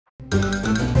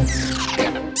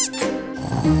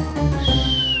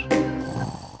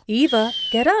Eva,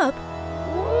 get up.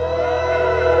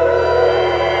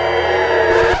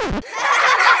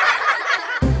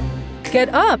 Get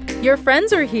up! Your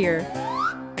friends are here.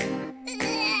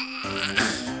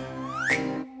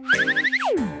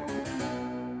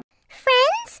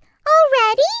 Friends?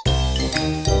 Already?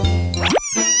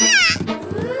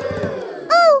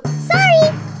 Oh,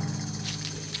 sorry.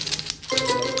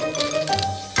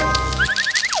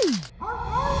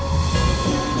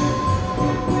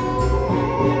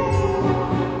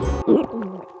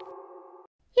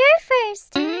 You're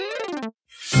first.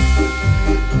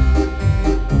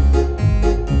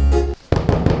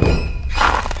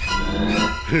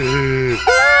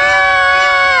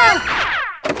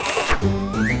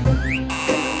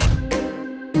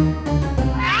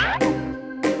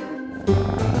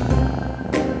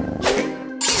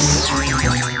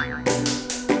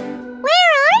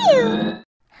 Where are you?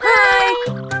 Hi.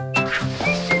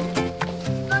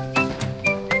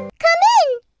 Come in.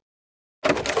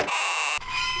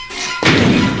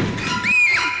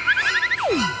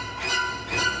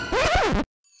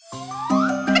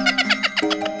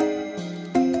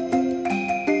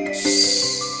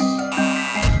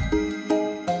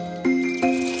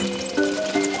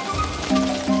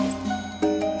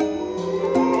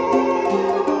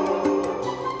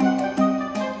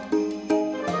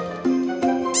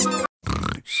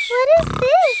 What is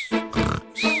this?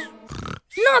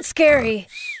 Not scary.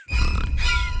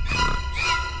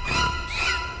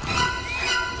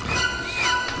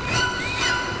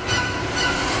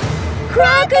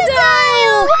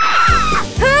 Crocodile!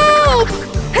 Help!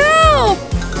 Help!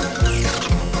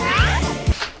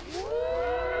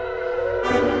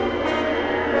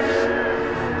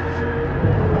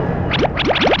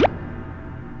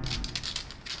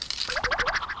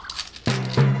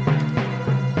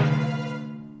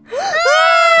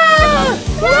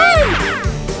 Run!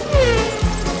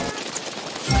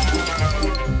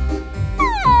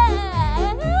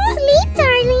 Sleep,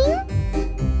 darling.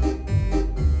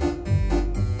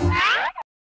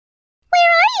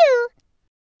 Where are you?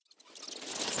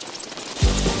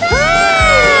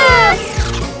 Ah!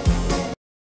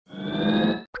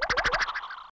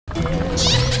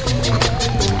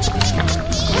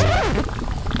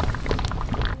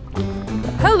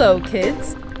 Hello,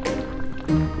 kids.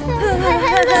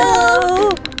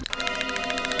 Hello.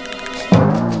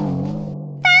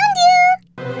 Found you.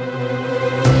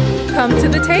 Come to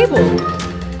the table.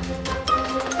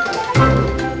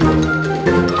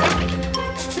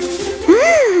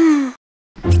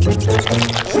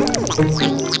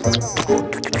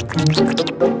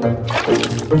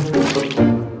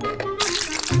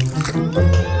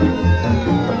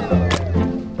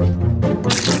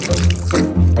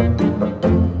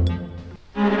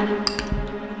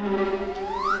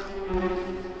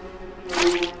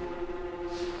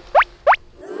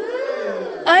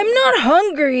 I'm not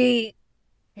hungry.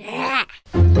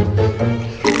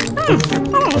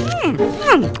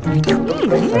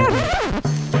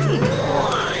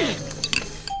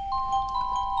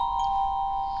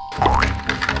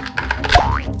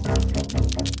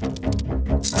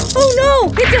 Oh no!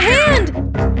 It's a hand!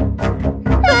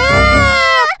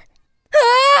 Ah!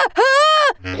 Ah!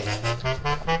 Ah!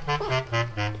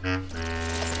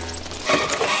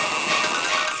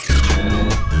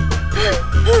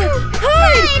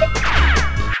 Hide!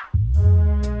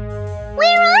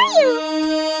 Where are you?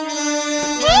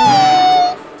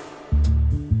 Hey!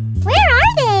 Where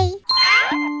are they?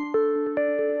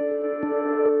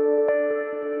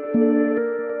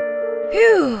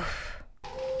 Phew!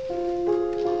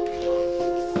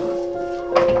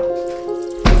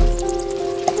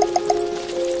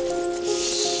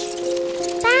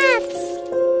 Bats.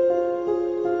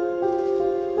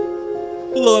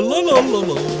 La la la la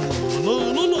la la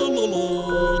la la la la.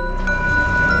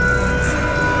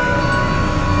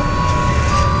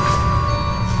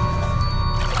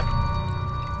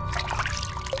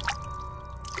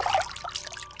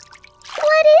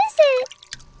 What is it?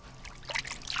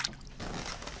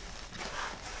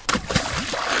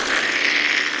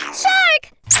 Shark!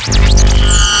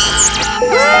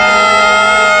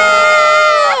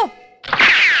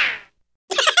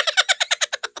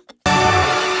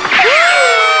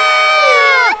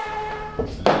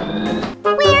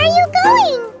 Where are you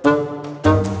going?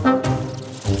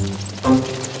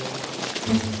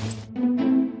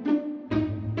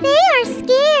 They are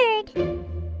scared.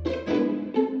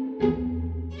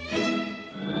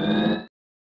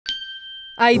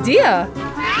 Idea!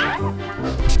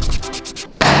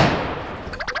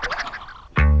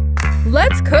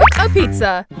 Let's cook a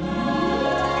pizza!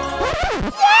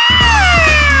 Yeah!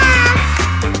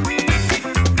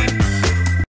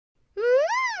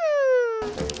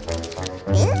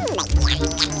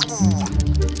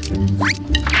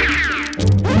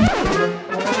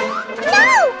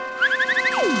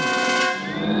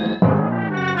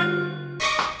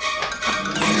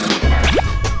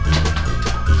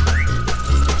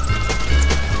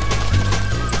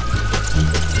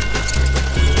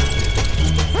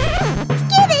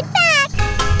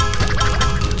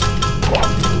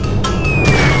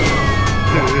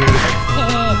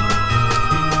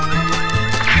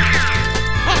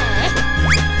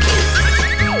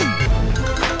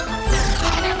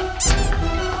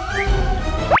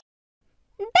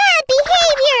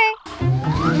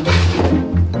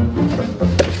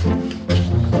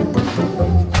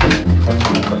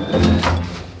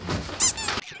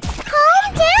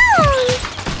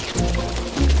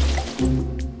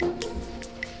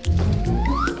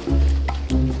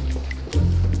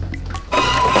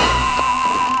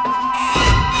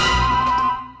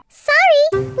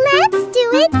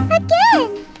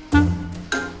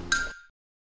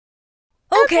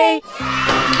 Okay.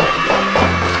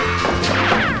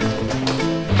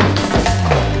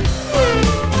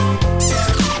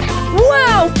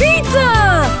 Wow, pizza!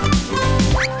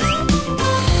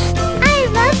 I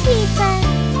love pizza.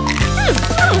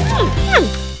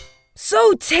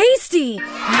 So tasty!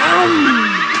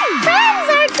 Friends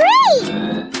are great!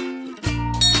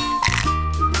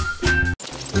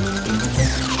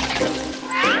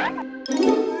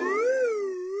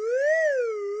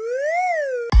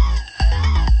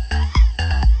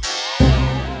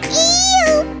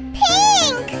 Ew!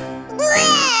 Pink!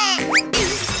 Blech!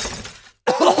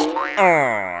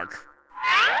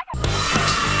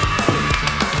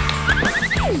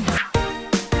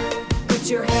 Put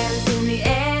your hands in the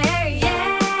air,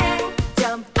 yeah.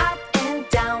 Jump up and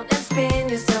down and spin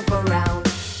yourself around.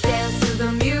 Dance to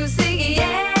the music,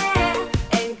 yeah.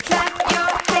 And clap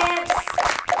your hands.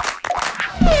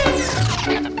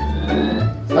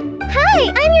 Hi,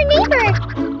 I'm your neighbor.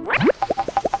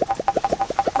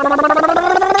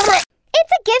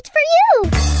 It's a gift for you.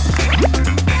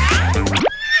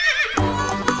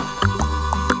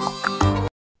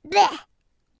 Blech.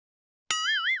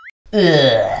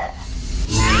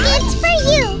 Gift for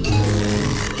you.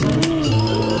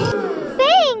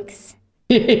 Thanks.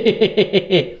 I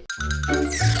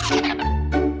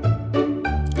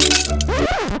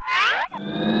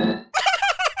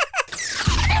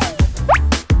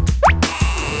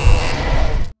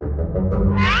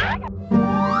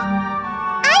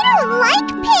don't like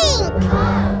pink.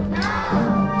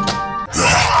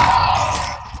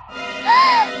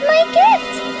 My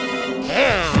gift.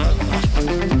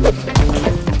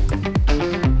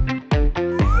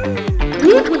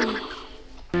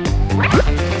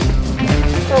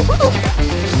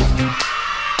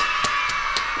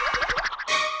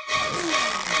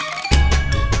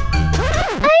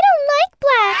 I don't like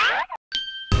black.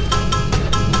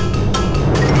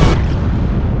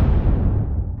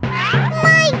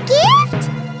 My gift?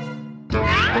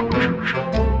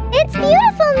 It's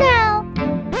beautiful now.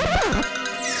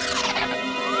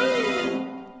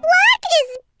 Black is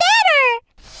better.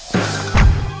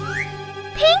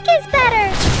 Pink is better.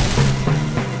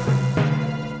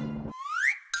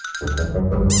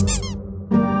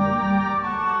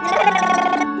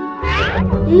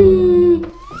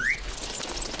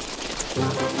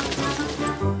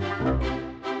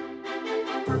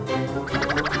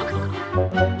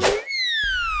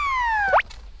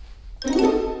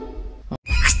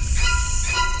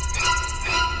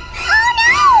 Oh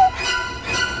no!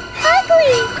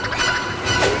 Ugly!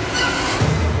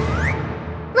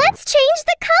 Let's change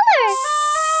the color.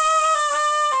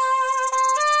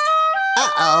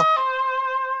 Uh-oh.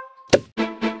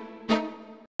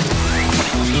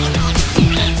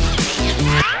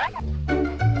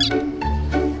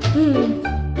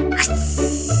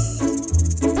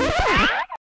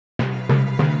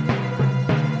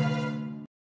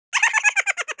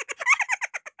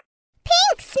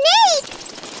 Pink snake!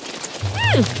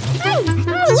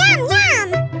 Yum, yum!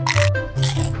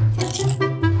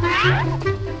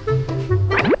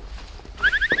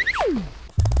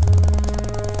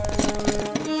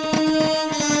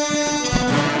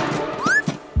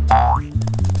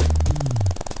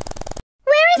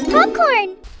 Where is popcorn?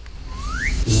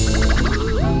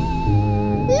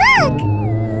 Look!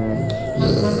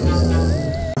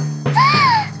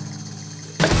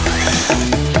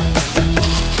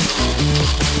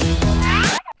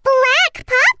 Black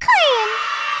popcorn!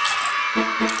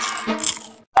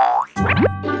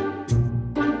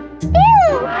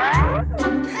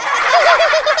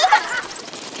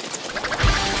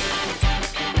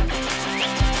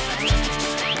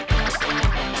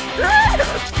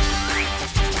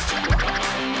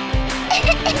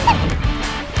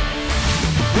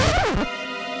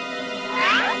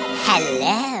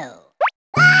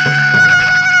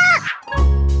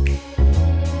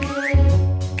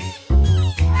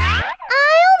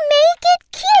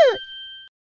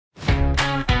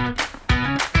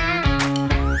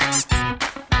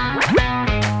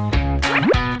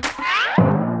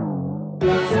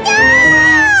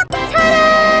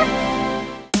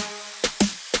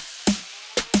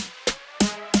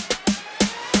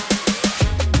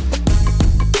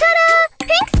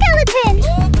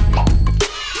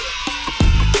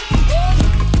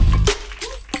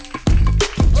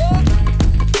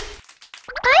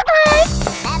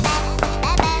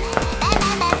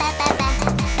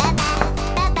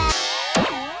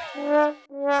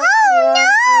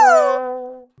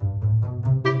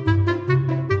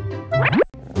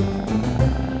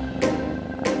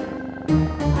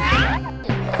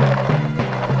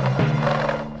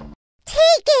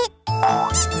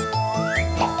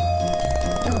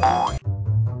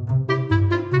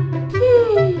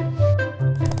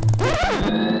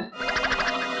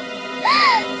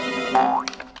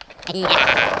 Where?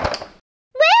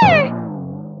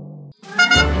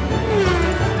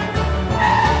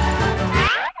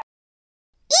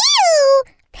 Ew!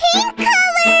 Pink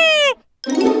color!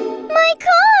 My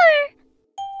car!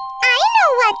 I know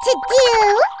what to do!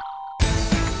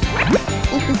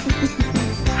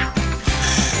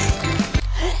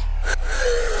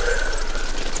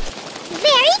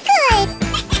 Very good!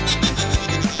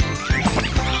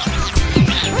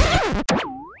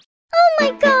 Oh my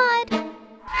god!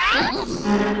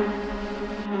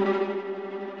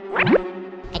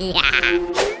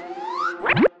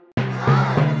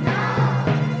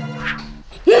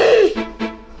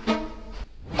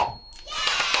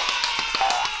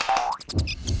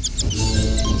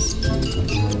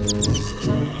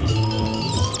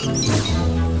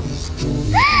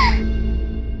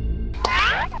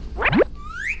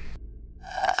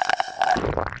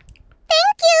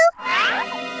 Thank you!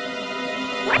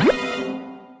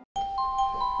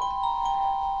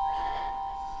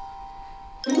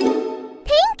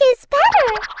 Pink is better!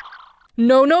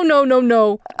 No, no, no, no,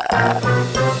 no.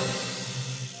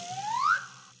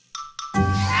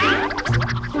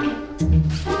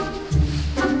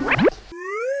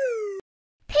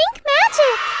 Pink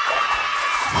magic!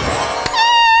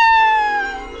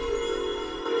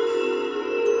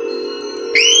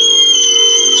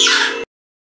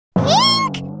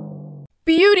 Pink!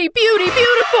 Beauty, beauty,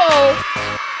 beautiful!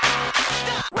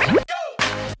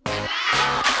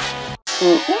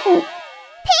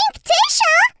 Pink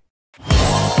Tisha!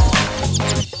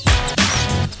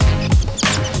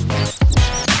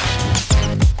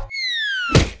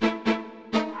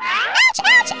 Ouch,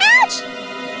 ouch, ouch!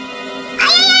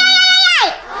 Ay, ay, ay, ay, ay!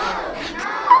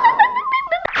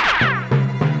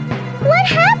 What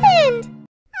happened?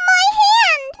 My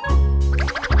hand!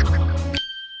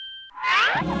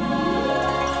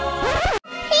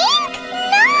 Pink,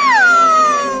 no!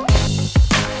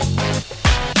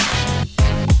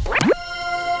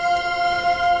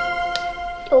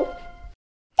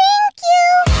 Thank you!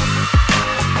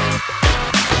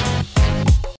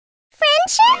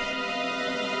 Friendship?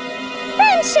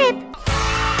 Friendship!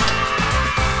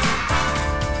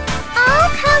 All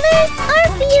colors are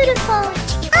beautiful!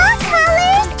 All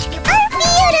colors are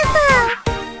beautiful!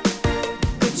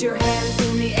 Put your hands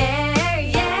in the air,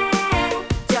 yeah.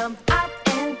 Jump up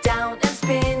and down and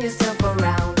spin yourself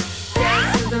around.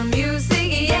 Dance to the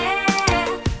music, yeah.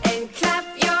 And clap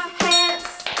your hands.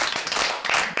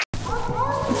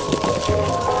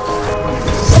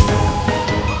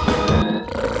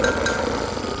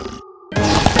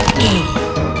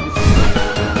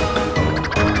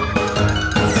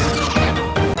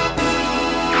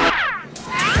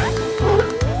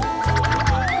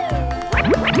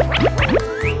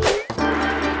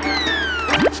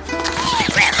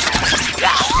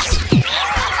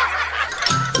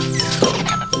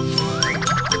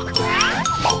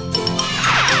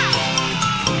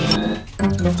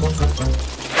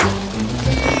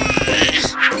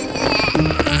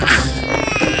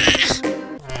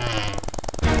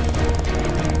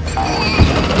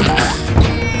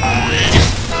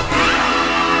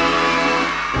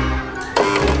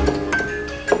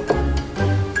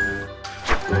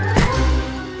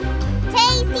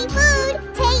 Tasty food!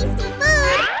 Tasty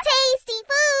food! Tasty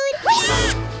food!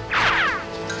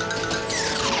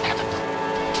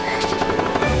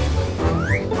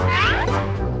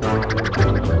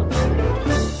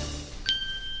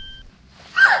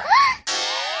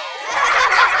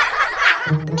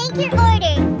 Make your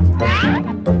order.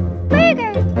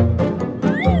 Burger.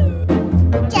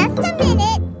 Just a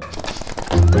minute.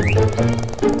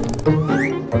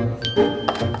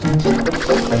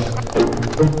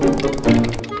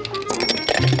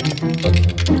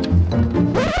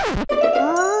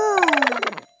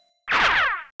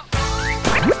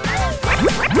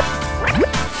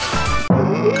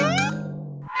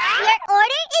 Your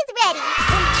order is ready.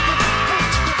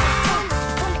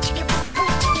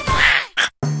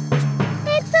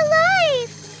 It's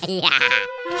alive!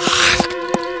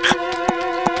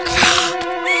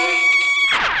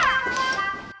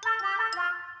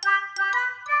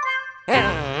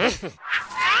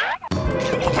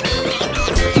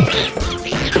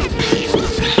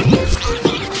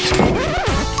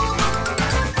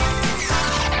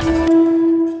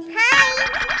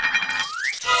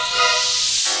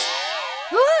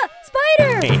 Ah,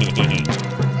 spider!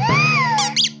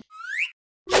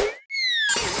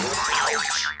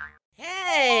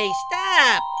 Hey,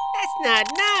 stop! That's not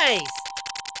nice!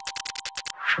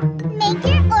 Make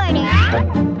your order.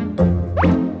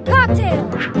 Cocktail!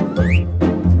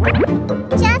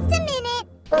 Just a minute.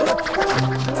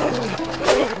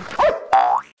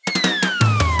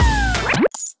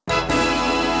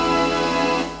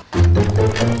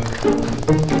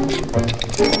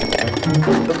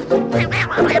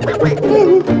 Here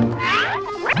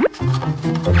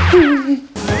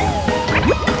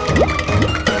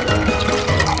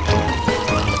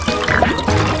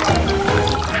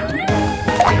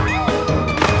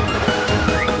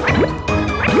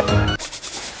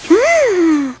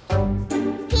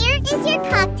is your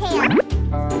cocktail.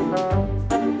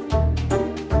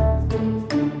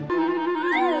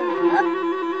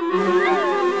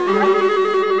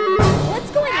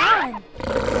 What's going on?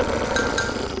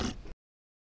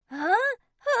 Huh?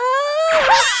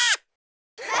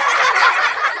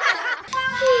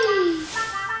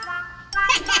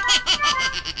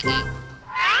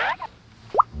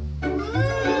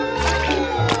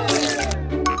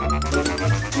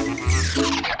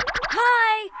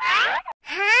 Hi!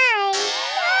 Hi.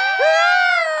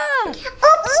 Ah!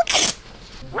 Oops.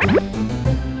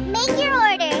 Make your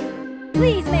order.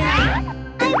 Please,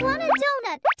 ma'am. I want a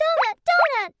donut. Donut,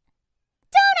 donut.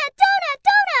 Donut, donut,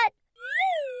 donut.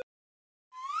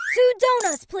 2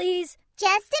 donuts, please.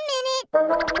 Just a minute.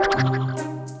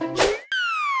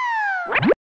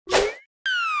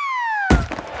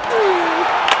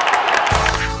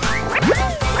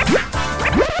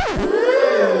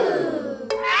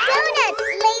 Donuts,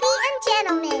 lady and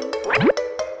gentlemen.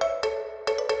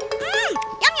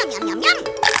 Yum, yum, yum, yum, yum.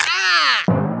 Ah!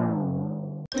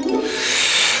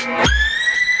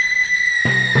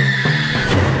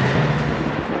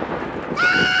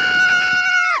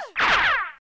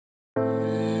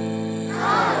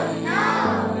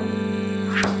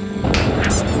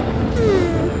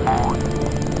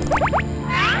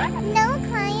 No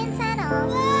clients at all.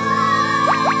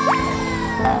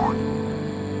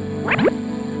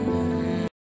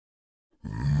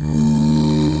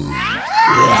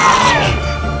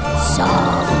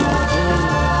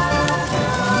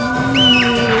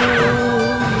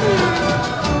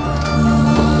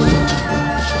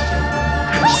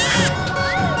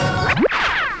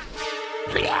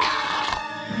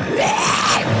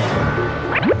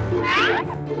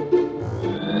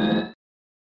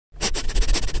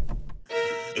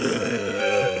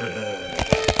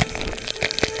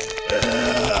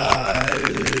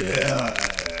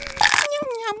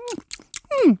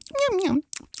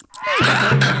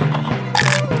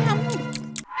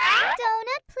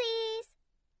 Donut, please.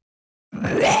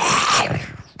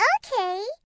 Okay.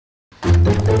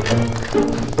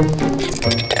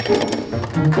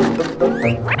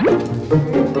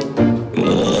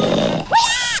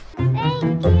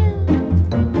 Thank you.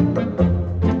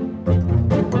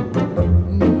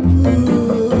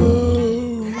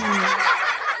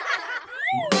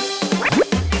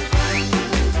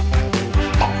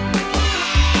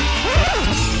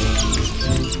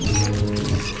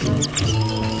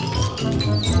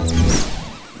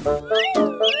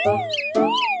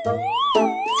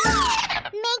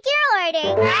 Make your order.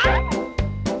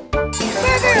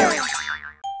 Burger.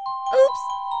 Oops!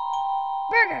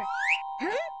 Burger.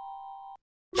 Huh?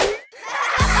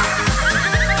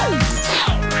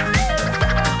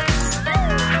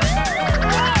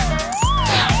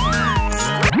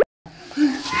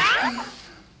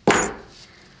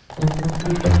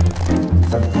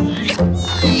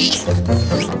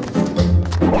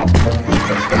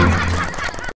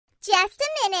 Just a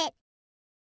minute.